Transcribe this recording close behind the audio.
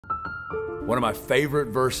One of my favorite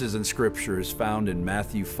verses in Scripture is found in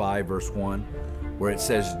Matthew 5, verse 1, where it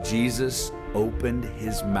says, Jesus opened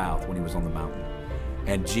his mouth when he was on the mountain.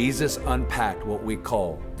 And Jesus unpacked what we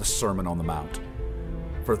call the Sermon on the Mount.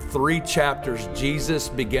 For 3 chapters, Jesus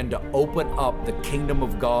began to open up the kingdom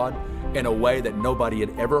of God in a way that nobody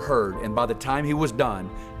had ever heard. And by the time he was done,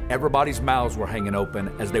 everybody's mouths were hanging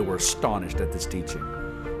open as they were astonished at this teaching.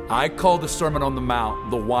 I call the Sermon on the Mount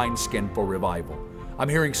the wineskin for revival. I'm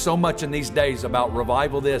hearing so much in these days about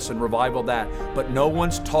revival this and revival that, but no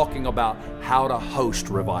one's talking about how to host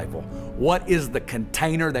revival. What is the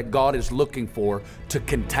container that God is looking for to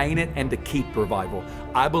contain it and to keep revival?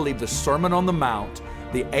 I believe the Sermon on the Mount,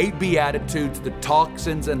 the 8 Beatitudes, the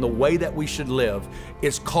toxins, and the way that we should live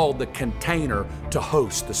is called the container to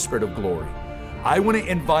host the Spirit of glory. I want to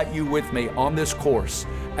invite you with me on this course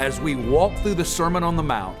as we walk through the Sermon on the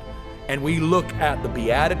Mount and we look at the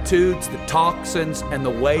Beatitudes, the toxins, and the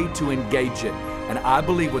way to engage it. And I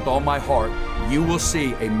believe with all my heart, you will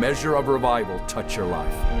see a measure of revival touch your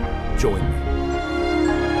life. Join me.